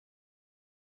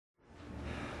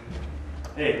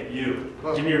Hey, you.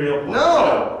 Give me your meal points.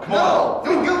 No! Come on.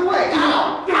 No! Go away!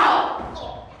 Ow!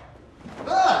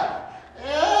 Ow!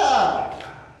 Yeah!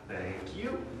 Thank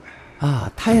you.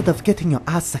 Tired of getting your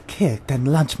ass kicked and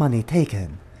lunch money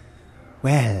taken?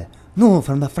 Well, new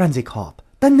from the Frenzy Corp,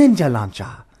 the Ninja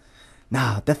Launcher.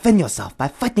 Now defend yourself by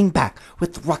fighting back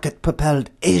with rocket-propelled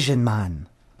Asian Man.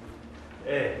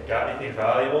 Hey, got anything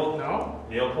valuable? No.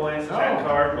 Meal points, No. check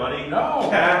card, money, No.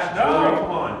 cash, No. jewelry,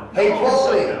 come on. Hey,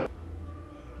 Paulie!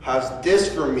 How's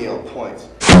this for meal points?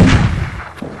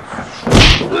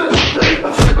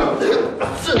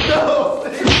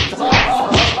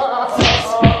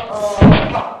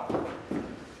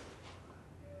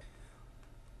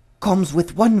 Comes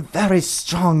with one very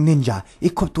strong ninja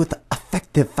equipped with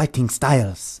effective fighting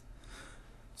styles,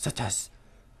 such as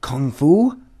Kung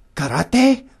Fu,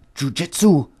 Karate,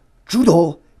 Jiu-Jitsu,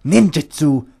 Judo,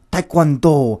 Ninjutsu,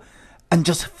 Taekwondo, and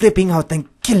just flipping out and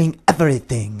killing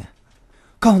everything.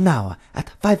 Call now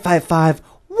at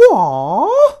 555-WAW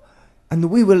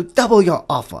and we will double your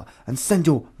offer and send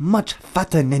you much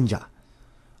fatter ninja.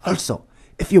 Also,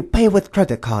 if you pay with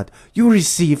credit card, you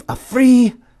receive a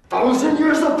free 1,000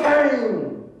 years of